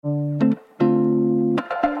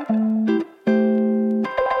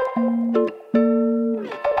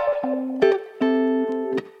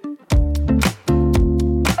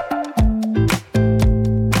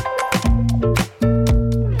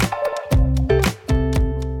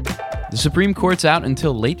The Supreme Court's out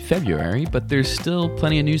until late February, but there's still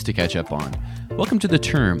plenty of news to catch up on. Welcome to The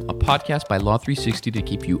Term, a podcast by Law 360 to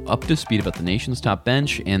keep you up to speed about the nation's top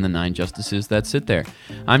bench and the 9 justices that sit there.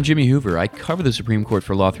 I'm Jimmy Hoover. I cover the Supreme Court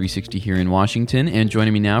for Law 360 here in Washington, and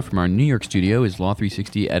joining me now from our New York studio is Law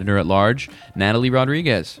 360 editor-at-large, Natalie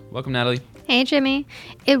Rodriguez. Welcome, Natalie. Hey, Jimmy.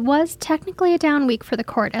 It was technically a down week for the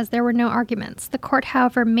court as there were no arguments. The court,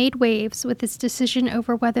 however, made waves with its decision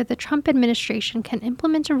over whether the Trump administration can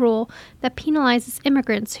implement a rule that penalizes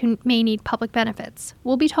immigrants who may need public benefits.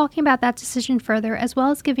 We'll be talking about that decision further, as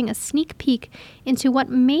well as giving a sneak peek into what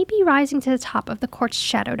may be rising to the top of the court's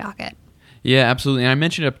shadow docket. Yeah, absolutely. And I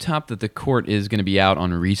mentioned up top that the court is going to be out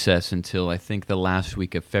on recess until I think the last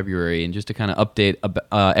week of February. And just to kind of update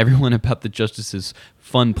everyone about the justices'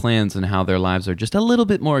 fun plans and how their lives are just a little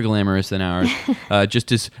bit more glamorous than ours.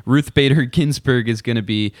 Justice Ruth Bader Ginsburg is going to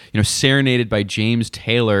be, serenaded by James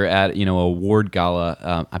Taylor at, a award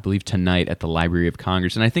gala, I believe tonight at the Library of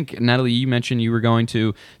Congress. And I think, Natalie, you mentioned you were going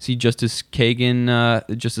to see Justice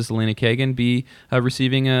Kagan, Justice Elena Kagan, be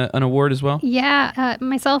receiving an award as well. Yeah,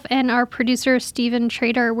 myself and our producer, Stephen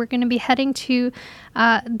Trader, we're going to be heading to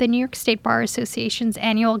the New York State Bar Association's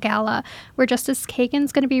annual gala, where Justice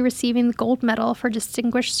Kagan's going to be receiving the gold medal for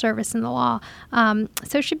distinguished service in the law.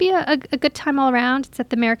 So it should be a good time all around. It's at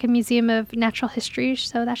the American Museum of Natural History,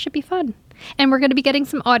 so that should be fun. And we're going to be getting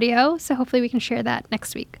some audio, so hopefully we can share that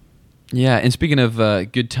next week. Yeah, and speaking of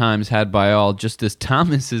good times had by all, Justice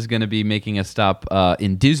Thomas is going to be making a stop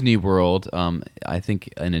in Disney World, I think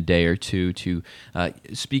in a day or two, to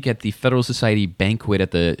speak at the Federal Society banquet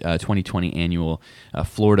at the 2020 annual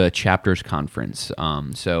Florida Chapters Conference.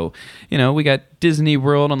 So, we got Disney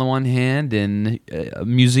World on the one hand and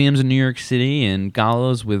museums in New York City and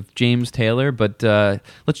galas with James Taylor, but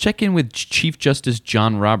let's check in with Chief Justice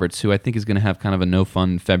John Roberts, who I think is going to have kind of a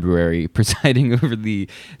no-fun February presiding over the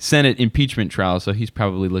Senate impeachment trial. So he's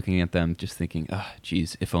probably looking at them just thinking,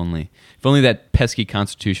 geez, if only that pesky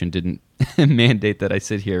Constitution didn't mandate that I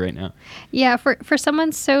sit here right now. Yeah, for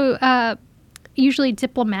someone so usually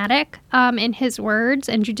diplomatic in his words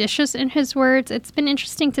and judicious in his words, it's been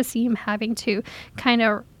interesting to see him having to kind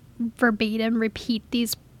of verbatim repeat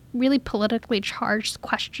these really politically charged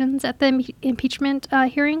questions at the impeachment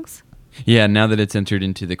hearings. Yeah, now that it's entered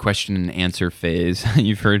into the question and answer phase,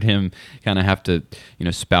 you've heard him kind of have to,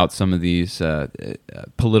 spout some of these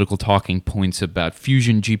political talking points about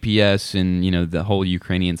fusion GPS and, the whole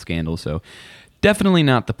Ukrainian scandal. So definitely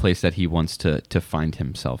not the place that he wants to find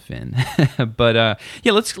himself in. But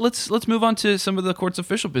let's move on to some of the court's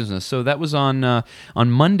official business. So that was on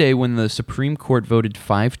Monday when the Supreme Court voted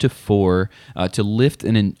 5-4 to lift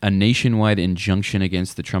a nationwide injunction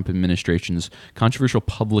against the Trump administration's controversial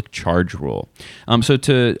public charge rule. I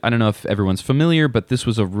don't know if everyone's familiar, but this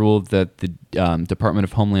was a rule that the Department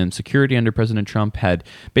of Homeland Security under President Trump had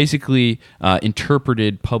basically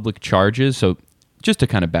interpreted public charges. So just to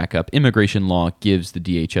kind of back up, immigration law gives the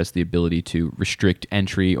DHS the ability to restrict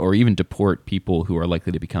entry or even deport people who are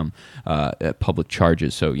likely to become public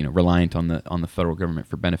charges. So, reliant on the federal government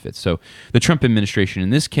for benefits. So the Trump administration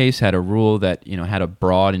in this case had a rule that, had a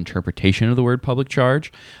broad interpretation of the word public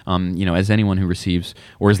charge. As anyone who receives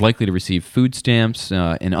or is likely to receive food stamps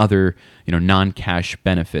and other, non-cash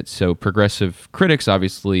benefits. So progressive critics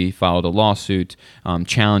obviously filed a lawsuit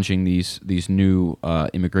challenging these new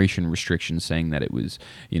immigration restrictions, saying that it was,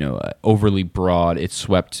 overly broad. It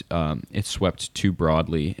swept too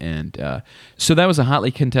broadly, and so that was a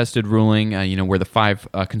hotly contested ruling. Where the 5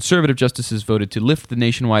 conservative justices voted to lift the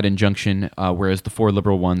nationwide injunction, whereas the 4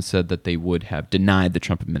 liberal ones said that they would have denied the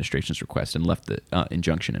Trump administration's request and left the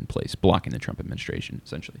injunction in place, blocking the Trump administration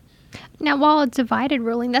essentially. Now, while a divided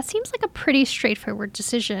ruling, that seems like a pretty straightforward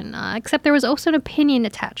decision, except there was also an opinion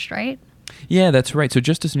attached, right? Yeah, that's right. So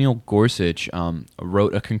Justice Neil Gorsuch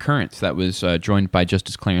wrote a concurrence that was joined by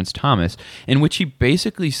Justice Clarence Thomas, in which he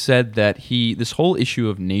basically said that this whole issue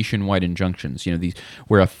of nationwide injunctions,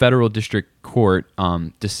 where a federal district court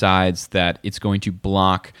decides that it's going to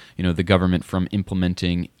block, the government from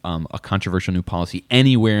implementing a controversial new policy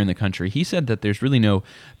anywhere in the country. He said that there's really no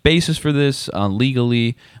basis for this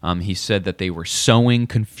legally. He said that they were sowing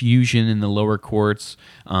confusion in the lower courts,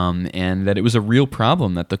 and that it was a real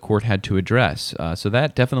problem that the court had to address. So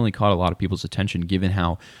that definitely caught a lot of people's attention, given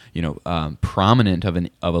how prominent of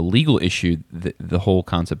a legal issue the whole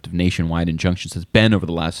concept of nationwide injunctions has been over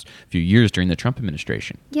the last few years during the Trump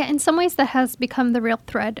administration. Yeah, in some ways that has become the real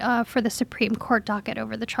thread for the Supreme Court docket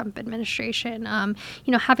over the Trump administration.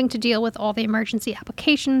 Having to deal with all the emergency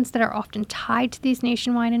applications that are often tied to these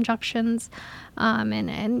nationwide injunctions.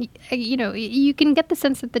 And you can get the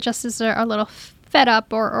sense that the justices are a little fed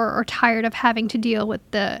up or tired of having to deal with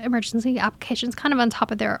the emergency applications kind of on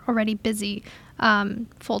top of their already busy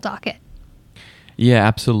full docket. Yeah,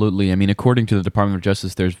 absolutely. I mean, according to the Department of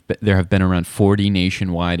Justice, there have been around 40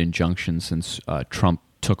 nationwide injunctions since Trump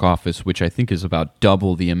took office, which I think is about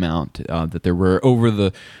double the amount that there were over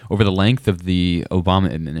the length of the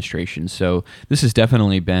Obama administration. So this has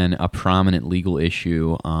definitely been a prominent legal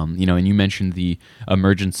issue. And you mentioned the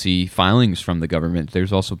emergency filings from the government.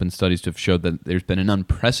 There's also been studies to have showed that there's been an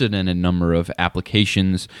unprecedented number of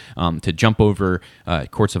applications to jump over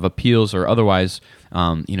courts of appeals or otherwise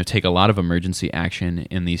take a lot of emergency action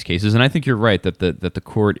in these cases. And I think you're right that the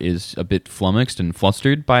court is a bit flummoxed and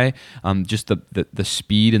flustered by just the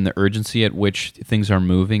speed and the urgency at which things are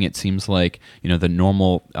moving. It seems like the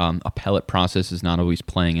normal appellate process is not always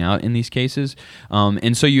playing out in these cases.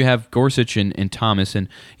 And so you have Gorsuch and Thomas, and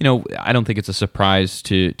I don't think it's a surprise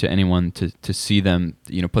to anyone to see them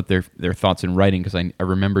put their thoughts in writing, because I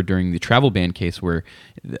remember during the travel ban case where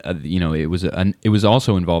it was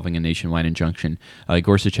also involving a nationwide injunction.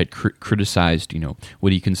 Gorsuch had criticized,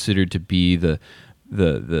 what he considered to be the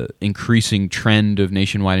increasing trend of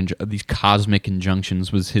nationwide these cosmic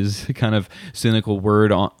injunctions was his kind of cynical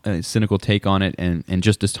take on it, and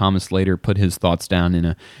Justice Thomas later put his thoughts down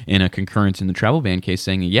in a concurrence in the travel ban case,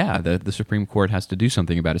 saying, the Supreme Court has to do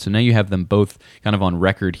something about it. So now you have them both kind of on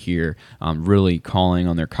record here, really calling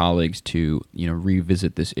on their colleagues to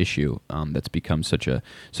revisit this issue that's become such a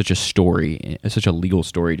story, such a legal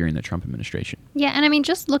story during the Trump administration. Yeah, and I mean,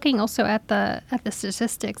 just looking also at the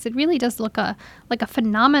statistics, it really does look like a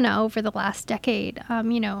phenomena over the last decade.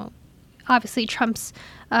 Obviously Trump's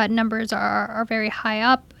numbers are very high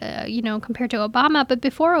up, compared to Obama. But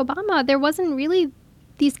before Obama, there wasn't really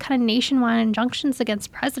these kind of nationwide injunctions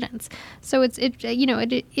against presidents. So it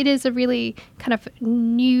is a really kind of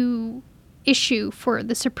new issue for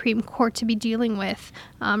the Supreme Court to be dealing with,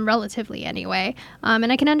 relatively anyway.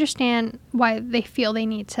 And I can understand why they feel they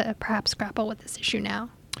need to perhaps grapple with this issue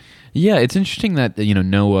now. Yeah, it's interesting that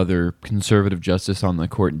no other conservative justice on the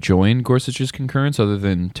court joined Gorsuch's concurrence other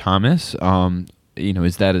than Thomas.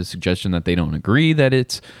 Is that a suggestion that they don't agree that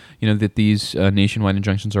it's that these nationwide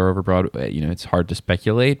injunctions are overbroad? It's hard to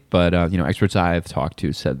speculate, but experts I have talked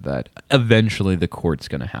to said that eventually the court's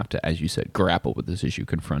going to have to, as you said, grapple with this issue,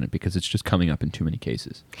 confront it, because it's just coming up in too many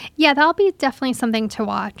cases. Yeah, that'll be definitely something to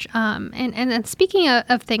watch. And speaking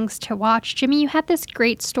of things to watch, Jimmy, you had this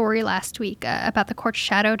great story last week about the court's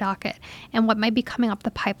shadow docket and what might be coming up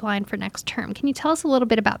the pipeline for next term. Can you tell us a little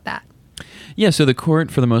bit about that? Yeah, so the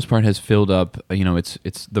court, for the most part, has filled up,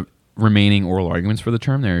 it's the remaining oral arguments for the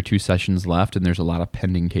term. There are 2 sessions left, and there's a lot of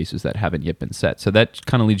pending cases that haven't yet been set. So that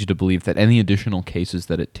kind of leads you to believe that any additional cases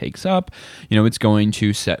that it takes up, it's going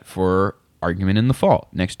to set for argument in the fall,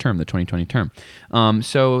 next term, the 2020 term.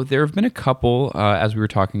 So there have been a couple, as we were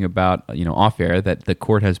talking about, off air, that the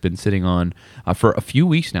court has been sitting on for a few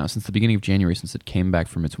weeks now, since the beginning of January, since it came back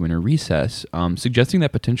from its winter recess, suggesting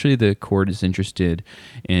that potentially the court is interested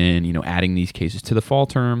in, adding these cases to the fall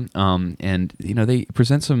term. And they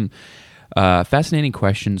present some fascinating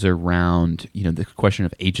questions around, the question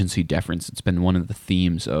of agency deference. It's been one of the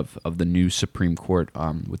themes of the new Supreme Court,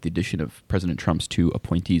 with the addition of President Trump's 2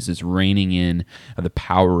 appointees, is reining in the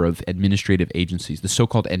power of administrative agencies, the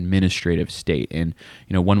so-called administrative state. And,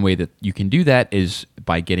 one way that you can do that is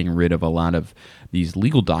by getting rid of a lot of these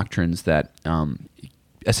legal doctrines that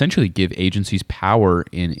essentially give agencies power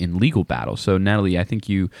in legal battles. So, Natalie, I think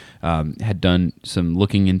you had done some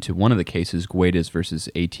looking into one of the cases, Guedes versus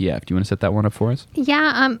ATF. Do you want to set that one up for us?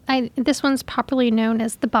 Yeah, this one's popularly known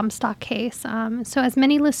as the bump stock case. So as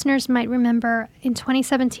many listeners might remember, in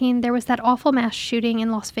 2017, there was that awful mass shooting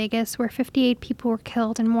in Las Vegas where 58 people were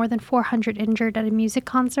killed and more than 400 injured at a music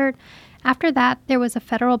concert. After that, there was a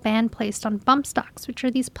federal ban placed on bump stocks, which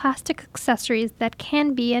are these plastic accessories that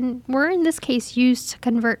can be, and were in this case, used to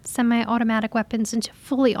convert semi-automatic weapons into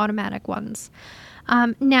fully automatic ones.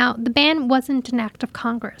 Now, the ban wasn't an act of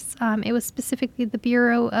Congress. It was specifically the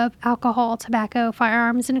Bureau of Alcohol, Tobacco,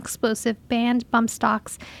 Firearms, and Explosive banned bump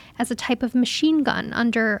stocks as a type of machine gun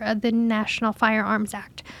under the National Firearms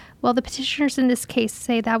Act. Well, the petitioners in this case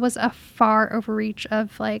say that was a far overreach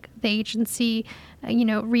of the agency,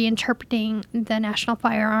 reinterpreting the National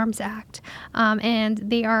Firearms Act. And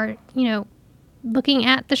they are, looking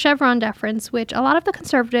at the Chevron deference, which a lot of the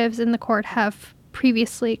conservatives in the court have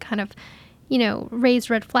previously kind of,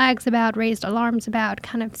 raised red flags about, raised alarms about,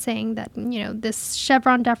 kind of saying that, this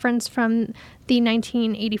Chevron deference from the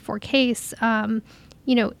 1984 case,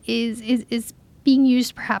 is being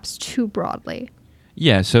used perhaps too broadly.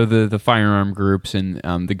 Yeah, so the firearm groups and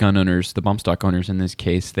the gun owners, the bump stock owners in this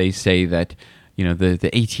case, they say that the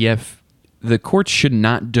ATF the courts should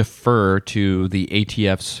not defer to the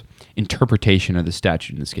ATF's interpretation of the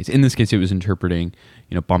statute in this case. In this case, it was interpreting,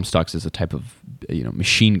 bump stocks as a type of,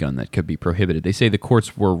 machine gun that could be prohibited. They say the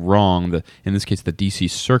courts were wrong. In this case, the D.C.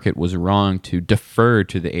 Circuit was wrong to defer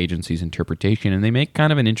to the agency's interpretation, and they make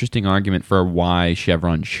kind of an interesting argument for why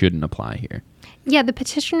Chevron shouldn't apply here. Yeah, the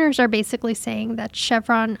petitioners are basically saying that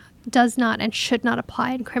Chevron does not and should not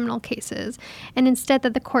apply in criminal cases, and instead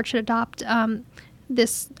that the court should adopt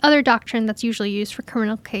this other doctrine that's usually used for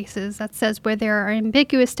criminal cases that says where there are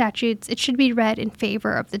ambiguous statutes, it should be read in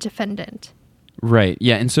favor of the defendant. Right.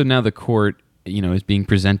 Yeah. And so now the court, is being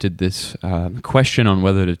presented this question on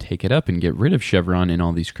whether to take it up and get rid of Chevron in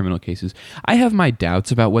all these criminal cases. I have my doubts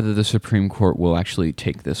about whether the Supreme Court will actually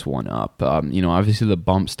take this one up. Obviously the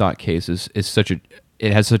bump stock case is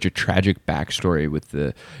it has such a tragic backstory with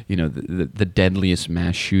the deadliest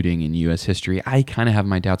mass shooting in U.S. history. I kind of have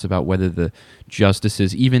my doubts about whether the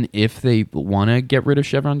justices, even if they want to get rid of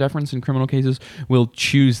Chevron deference in criminal cases, will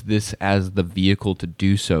choose this as the vehicle to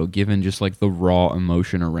do so, given just like the raw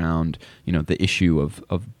emotion around, the issue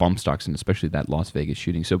of bump stocks and especially that Las Vegas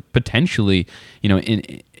shooting. So potentially,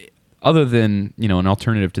 other than, an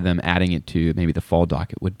alternative to them adding it to maybe the fall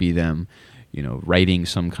docket would be them writing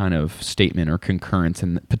some kind of statement or concurrence,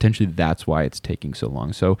 and potentially that's why it's taking so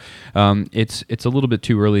long. So it's a little bit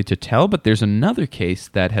too early to tell, but there's another case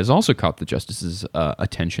that has also caught the justice's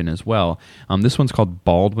attention as well. This one's called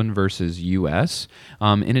Baldwin versus U.S.,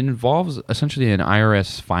 and it involves essentially an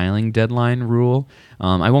IRS filing deadline rule.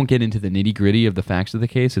 I won't get into the nitty-gritty of the facts of the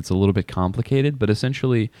case. It's a little bit complicated, but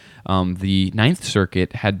essentially the Ninth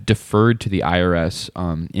Circuit had deferred to the IRS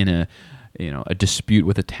in a dispute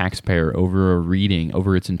with a taxpayer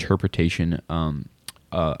over its interpretation,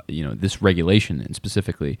 this regulation, and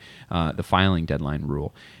specifically the filing deadline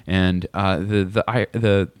rule. And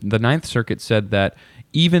the Ninth Circuit said that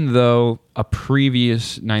even though a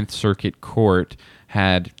previous Ninth Circuit court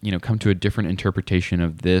had come to a different interpretation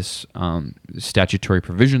of this statutory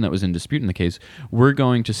provision that was in dispute in the case, we're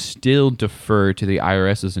going to still defer to the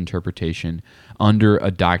IRS's interpretation under a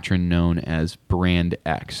doctrine known as Brand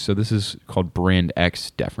X. So this is called Brand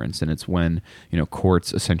X deference, and it's when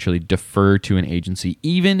courts essentially defer to an agency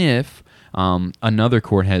even if another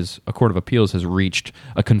court a court of appeals has reached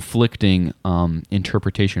a conflicting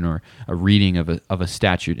interpretation or a reading of a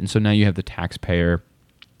statute. And so now you have the taxpayer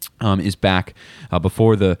is back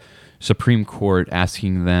before the Supreme Court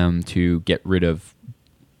asking them to get rid of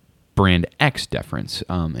Brand X deference,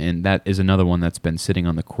 and that is another one that's been sitting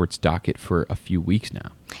on the court's docket for a few weeks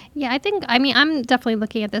now. Yeah, I'm definitely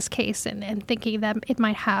looking at this case and thinking that it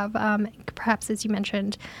might have, perhaps as you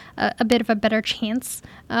mentioned, a bit of a better chance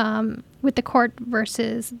with the court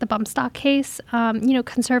versus the bump stock case.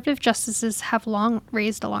 Conservative justices have long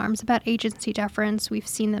raised alarms about agency deference. We've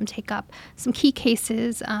seen them take up some key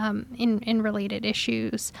cases in related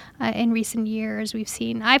issues in recent years.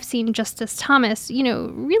 I've seen Justice Thomas,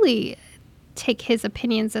 really take his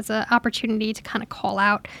opinions as an opportunity to kind of call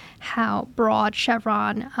out how broad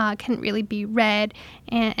Chevron can really be read.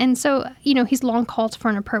 And so, he's long called for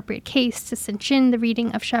an appropriate case to cinch in the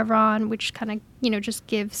reading of Chevron, which kind of, just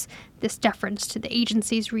gives this deference to the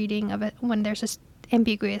agency's reading of it when there's this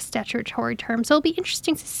ambiguous statutory term. So it'll be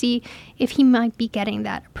interesting to see if he might be getting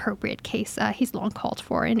that appropriate case he's long called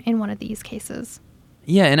for in one of these cases.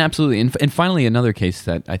 Yeah, and absolutely. And finally, another case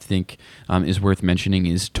that I think is worth mentioning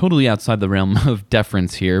is totally outside the realm of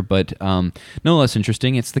deference here, but no less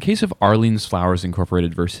interesting. It's the case of Arlene's Flowers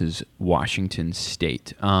Incorporated versus Washington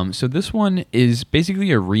State. So this one is basically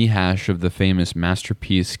a rehash of the famous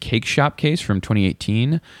Masterpiece Cake Shop case from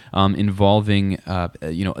 2018, involving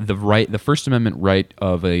the First Amendment right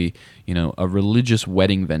of a religious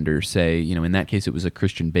wedding vendor, say, in that case it was a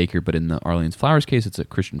Christian baker, but in the Arlene's Flowers case it's a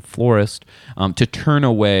Christian florist, to turn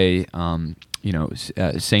away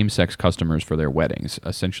same-sex customers for their weddings,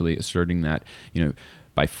 essentially asserting that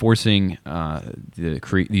by forcing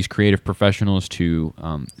these creative professionals to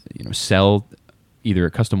sell either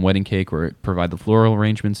a custom wedding cake or provide the floral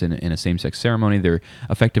arrangements in a same-sex ceremony, they're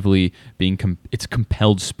effectively it's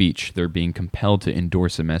compelled speech. They're being compelled to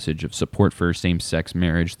endorse a message of support for same-sex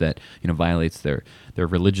marriage that violates their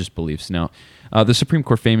religious beliefs. Now, the Supreme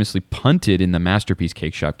Court famously punted in the Masterpiece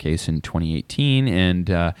Cake Shop case in 2018,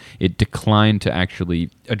 and it declined to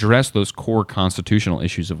actually address those core constitutional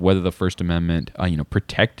issues of whether the First Amendment,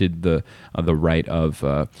 protected the right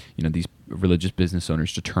of these religious business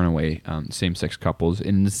owners to turn away same-sex couples,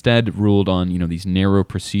 and instead ruled on these narrow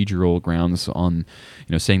procedural grounds on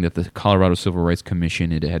saying that the Colorado Civil Rights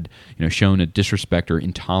Commission it had shown a disrespect or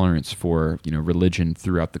intolerance for religion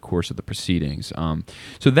throughout the course of the proceedings.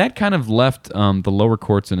 So that kind of left the lower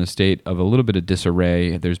court's in a state of a little bit of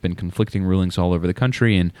disarray. There's been conflicting rulings all over the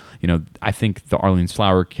country, and I think the Orleans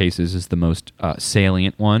Flower cases is the most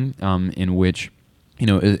salient one, in which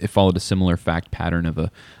it followed a similar fact pattern of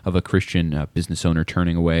a Christian business owner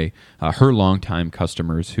turning away her longtime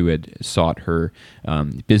customers who had sought her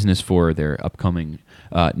business for their upcoming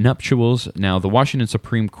nuptials. Now, the Washington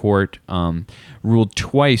Supreme Court ruled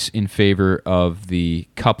twice in favor of the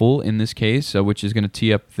couple in this case, which is going to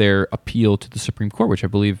tee up their appeal to the Supreme Court, which I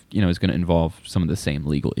believe is going to involve some of the same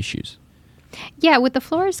legal issues. Yeah, with the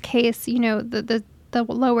Flores case, the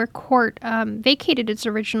lower court vacated its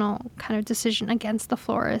original kind of decision against the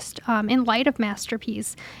florist in light of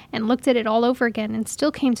Masterpiece and looked at it all over again and still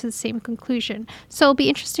came to the same conclusion. So it'll be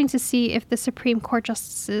interesting to see if the Supreme Court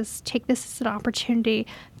justices take this as an opportunity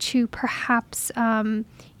to perhaps,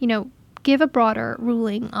 give a broader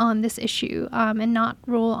ruling on this issue and not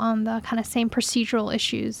rule on the kind of same procedural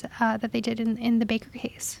issues that they did in the Baker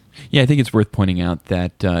case. Yeah, I think it's worth pointing out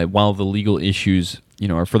that while the legal issues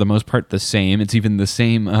are for the most part the same. It's even the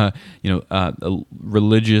same,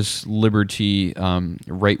 religious liberty,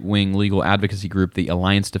 right-wing legal advocacy group, the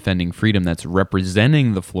Alliance Defending Freedom, that's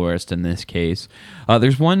representing the florist in this case.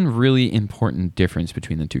 There's one really important difference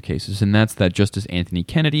between the two cases, and that's that Justice Anthony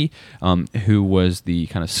Kennedy, who was the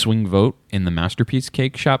kind of swing vote in the Masterpiece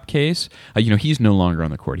Cake Shop case, he's no longer on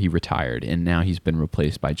the court. He retired, and now he's been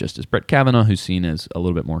replaced by Justice Brett Kavanaugh, who's seen as a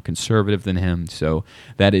little bit more conservative than him. So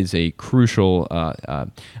that is a crucial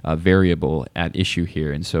variable at issue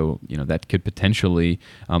here, and so that could potentially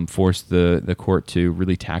force the court to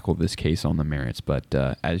really tackle this case on the merits. But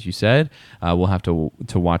as you said, we'll have to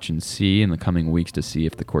watch and see in the coming weeks to see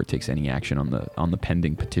if the court takes any action on the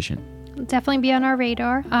pending petition. Definitely be on our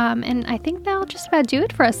radar. And I think that'll just about do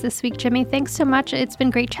it for us this week, Jimmy. Thanks so much. It's been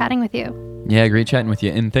great chatting with you. Yeah, great chatting with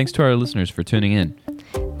you, and thanks to our listeners for tuning in.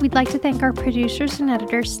 We'd like to thank our producers and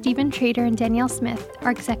editors, Stephen Trader and Danielle Smith, our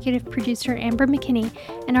executive producer, Amber McKinney,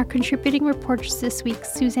 and our contributing reporters this week,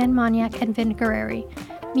 Suzanne Maniak and Vin Guerreri.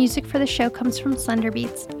 Music for the show comes from Slender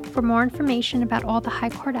Beats. For more information about all the high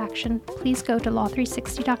court action, please go to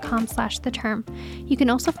law360.com/the term. You can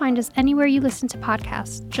also find us anywhere you listen to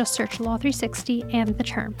podcasts. Just search Law 360 and The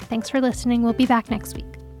Term. Thanks for listening. We'll be back next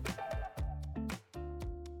week.